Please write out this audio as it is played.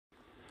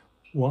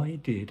Why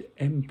did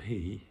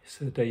MP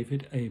Sir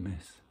David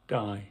Amess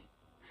die?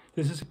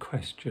 This is a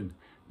question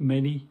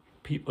many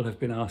people have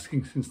been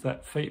asking since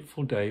that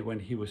fateful day when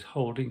he was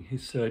holding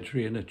his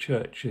surgery in a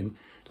church in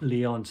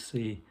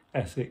Leigh-on-Sea,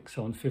 Essex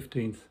on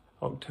 15th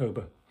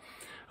October.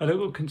 A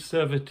local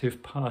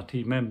Conservative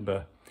Party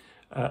member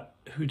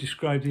who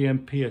described the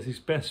MP as his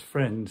best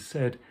friend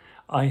said,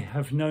 "I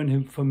have known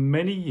him for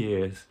many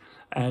years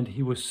and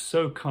he was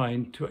so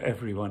kind to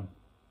everyone."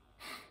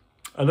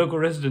 A local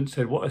resident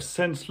said, "What a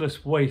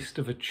senseless waste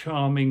of a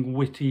charming,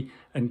 witty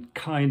and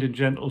kind and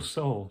gentle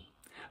soul."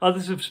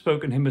 Others have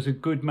spoken him as a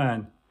good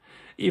man,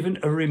 even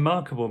a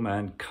remarkable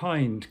man,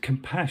 kind,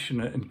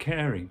 compassionate and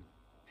caring.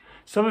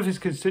 Some of his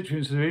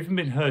constituents have even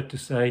been heard to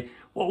say,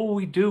 "What will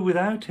we do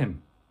without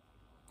him?"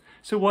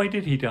 So why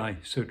did he die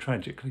so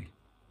tragically?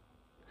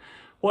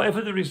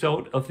 Whatever the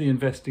result of the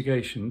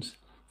investigations,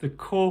 the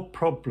core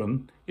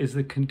problem is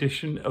the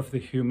condition of the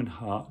human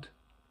heart.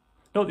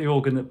 Not the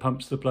organ that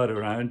pumps the blood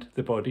around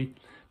the body,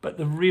 but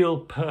the real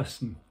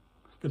person.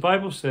 The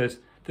Bible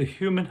says the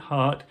human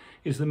heart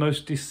is the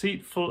most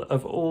deceitful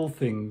of all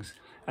things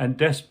and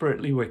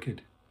desperately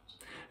wicked.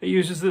 It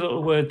uses the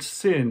little word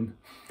sin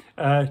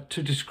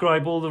to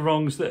describe all the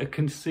wrongs that are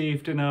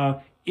conceived in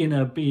our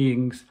inner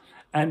beings,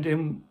 and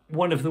in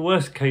one of the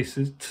worst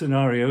cases,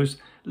 scenarios,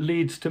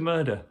 leads to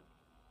murder.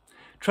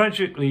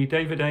 Tragically,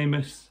 David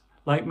Amess,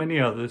 like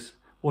many others,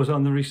 was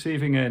on the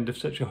receiving end of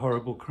such a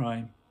horrible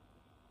crime.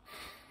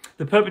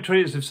 The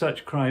perpetrators of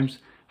such crimes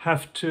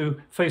have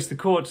to face the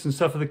courts and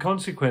suffer the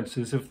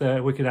consequences of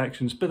their wicked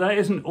actions, but that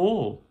isn't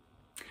all.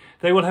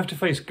 They will have to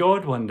face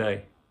God one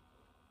day.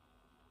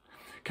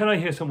 Can I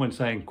hear someone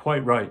saying,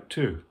 "Quite right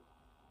too"?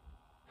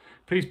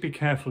 Please be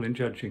careful in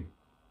judging.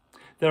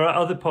 There are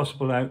other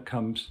possible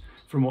outcomes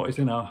from what is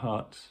in our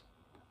hearts: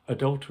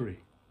 adultery,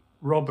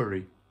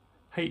 robbery,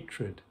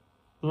 hatred,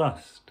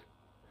 lust,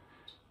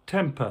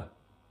 temper,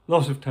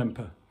 loss of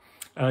temper,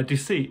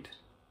 deceit,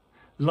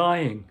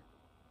 lying,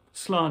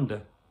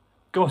 slander,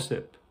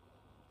 gossip,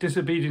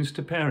 disobedience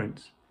to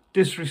parents,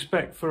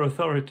 disrespect for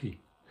authority.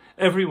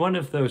 Every one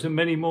of those and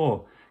many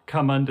more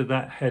come under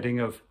that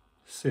heading of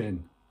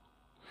sin.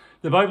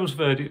 The Bible's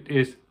verdict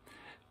is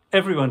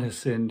everyone has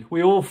sinned.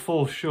 We all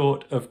fall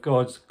short of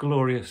God's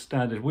glorious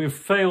standard. We've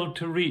failed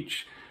to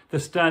reach the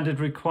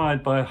standard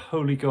required by a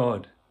holy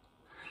God.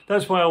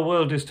 That's why our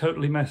world is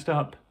totally messed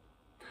up.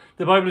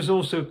 The Bible is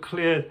also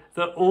clear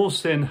that all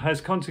sin has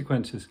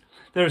consequences.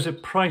 There is a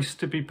price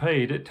to be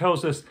paid. It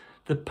tells us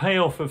the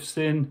payoff of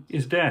sin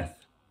is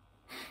death.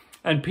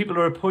 And people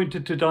are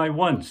appointed to die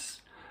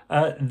once,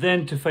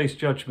 then to face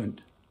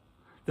judgment.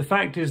 The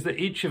fact is that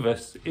each of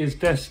us is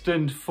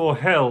destined for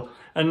hell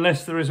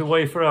unless there is a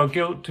way for our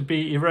guilt to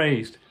be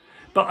erased.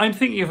 But I'm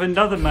thinking of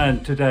another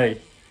man today.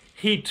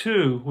 He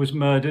too was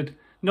murdered,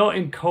 not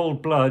in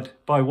cold blood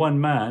by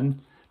one man,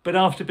 but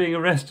after being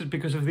arrested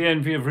because of the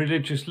envy of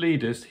religious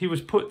leaders, he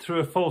was put through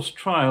a false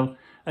trial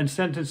and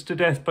sentenced to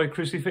death by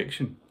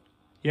crucifixion.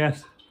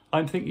 Yes,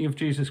 I'm thinking of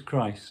Jesus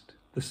Christ,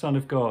 the Son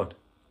of God.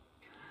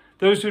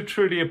 Those who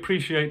truly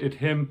appreciated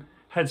him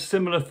had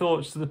similar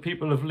thoughts to the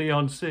people of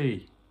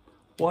Leigh-on-Sea.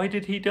 Why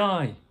did he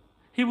die?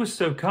 He was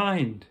so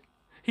kind.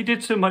 He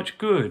did so much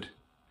good.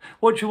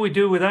 What shall we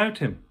do without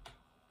him?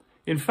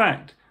 In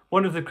fact,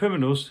 one of the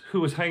criminals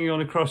who was hanging on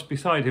a cross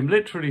beside him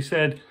literally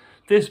said,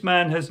 "This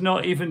man has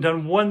not even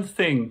done one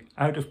thing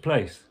out of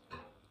place."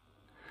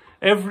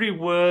 Every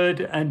word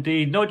and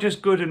deed, not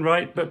just good and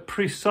right, but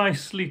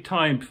precisely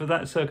timed for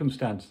that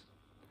circumstance.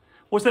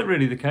 Was that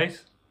really the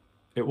case?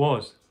 It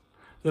was.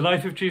 The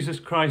life of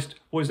Jesus Christ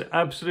was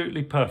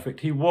absolutely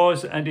perfect. He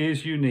was and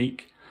is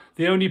unique.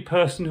 The only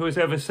person who has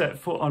ever set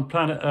foot on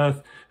planet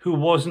Earth who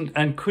wasn't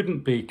and couldn't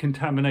be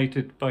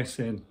contaminated by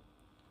sin.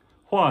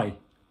 Why?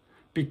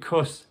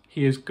 Because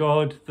he is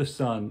God the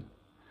Son.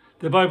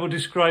 The Bible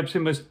describes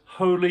him as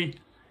holy,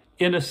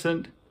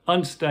 innocent,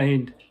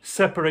 unstained,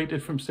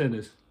 separated from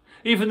sinners.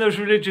 Even those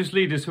religious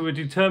leaders who were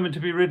determined to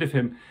be rid of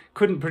him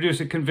couldn't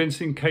produce a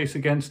convincing case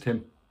against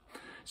him.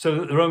 So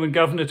that the Roman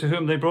governor to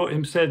whom they brought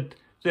him said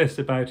this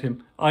about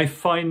him, "I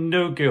find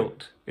no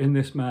guilt in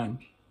this man."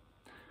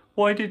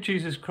 Why did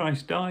Jesus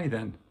Christ die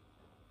then?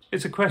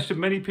 It's a question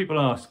many people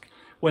ask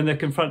when they're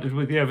confronted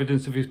with the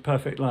evidence of his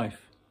perfect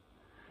life.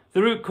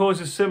 The root cause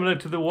is similar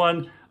to the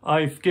one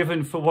I've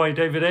given for why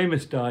David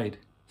Amess died: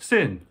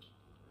 sin.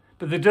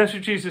 But the death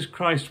of Jesus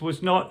Christ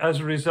was not as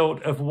a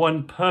result of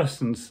one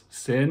person's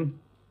sin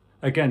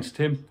against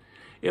him.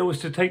 It was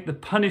to take the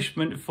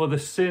punishment for the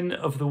sin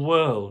of the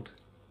world.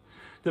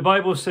 The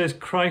Bible says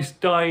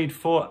Christ died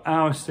for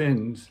our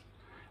sins.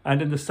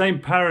 And in the same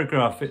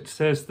paragraph, it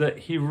says that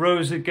he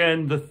rose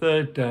again the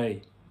third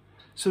day.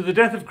 So the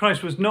death of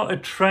Christ was not a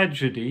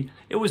tragedy,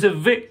 it was a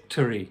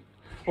victory.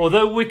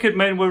 Although wicked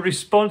men were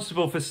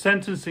responsible for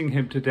sentencing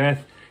him to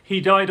death, he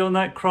died on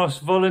that cross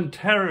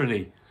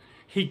voluntarily.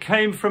 He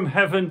came from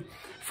heaven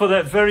for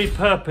that very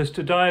purpose,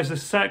 to die as a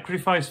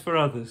sacrifice for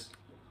others.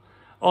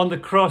 On the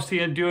cross, he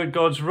endured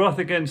God's wrath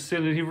against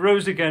sin, and he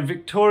rose again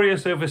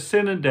victorious over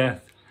sin and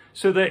death.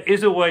 So there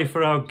is a way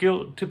for our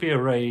guilt to be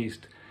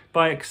erased,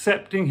 by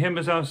accepting him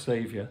as our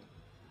Saviour.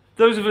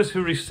 Those of us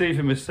who receive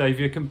him as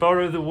Saviour can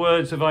borrow the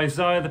words of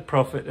Isaiah the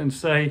prophet and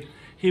say,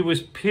 he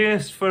was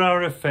pierced for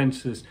our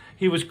offences,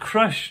 he was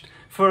crushed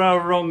for our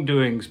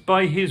wrongdoings,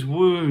 by his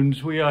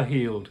wounds we are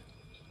healed.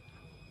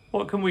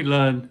 What can we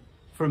learn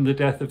from the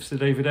death of Sir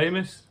David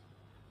Amess?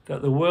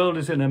 That the world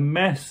is in a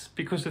mess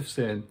because of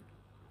sin.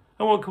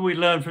 And what can we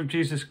learn from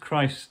Jesus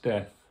Christ's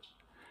death?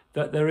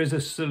 That there is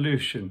a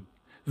solution.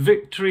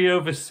 Victory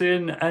over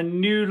sin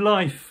and new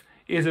life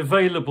is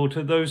available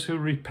to those who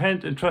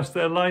repent and trust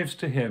their lives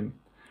to him.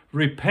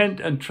 Repent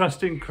and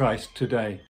trust in Christ today.